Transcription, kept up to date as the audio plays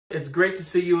It's great to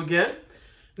see you again.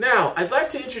 Now, I'd like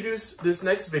to introduce this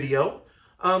next video,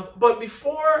 but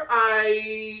before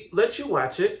I let you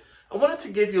watch it, I wanted to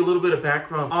give you a little bit of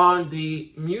background on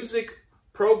the music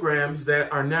programs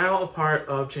that are now a part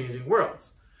of Changing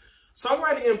Worlds.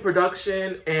 Songwriting and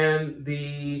production and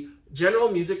the general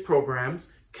music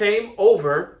programs came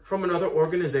over from another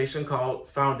organization called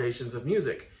Foundations of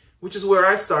Music, which is where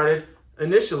I started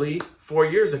initially 4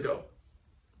 years ago.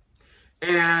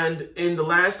 And in the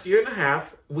last year and a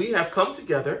half, we have come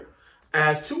together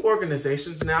as two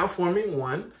organizations, now forming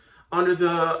one, under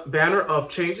the banner of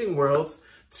Changing Worlds,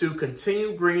 to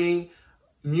continue bringing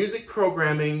music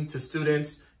programming to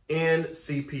students in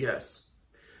CPS.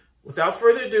 Without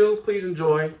further ado, please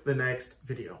enjoy the next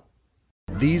video.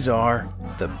 These are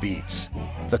the beats,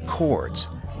 the chords,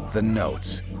 the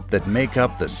notes that make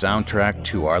up the soundtrack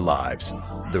to our lives,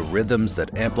 the rhythms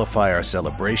that amplify our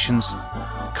celebrations,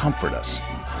 comfort us,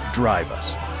 drive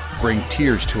us, bring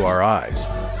tears to our eyes,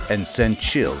 and send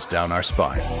chills down our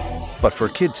spine. But for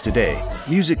kids today,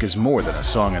 music is more than a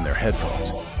song in their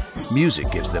headphones. Music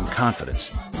gives them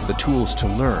confidence, the tools to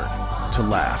learn, to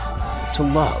laugh, to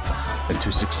love, and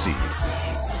to succeed.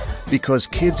 Because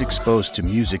kids exposed to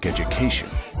music education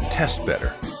test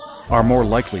better, are more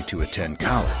likely to attend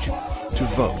college, to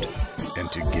vote, and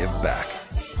to give back.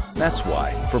 That's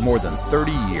why, for more than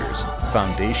 30 years,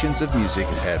 Foundations of Music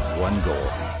has had one goal: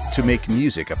 to make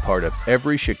music a part of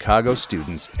every Chicago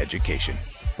student's education.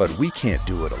 But we can't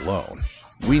do it alone.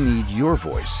 We need your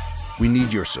voice. We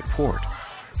need your support.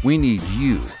 We need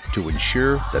you to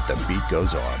ensure that the beat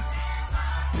goes on.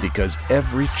 Because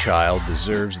every child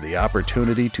deserves the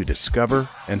opportunity to discover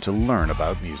and to learn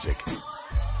about music.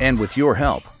 And with your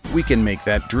help, we can make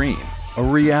that dream a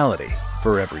reality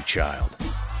for every child.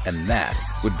 And that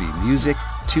would be music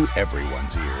to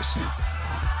everyone's ears.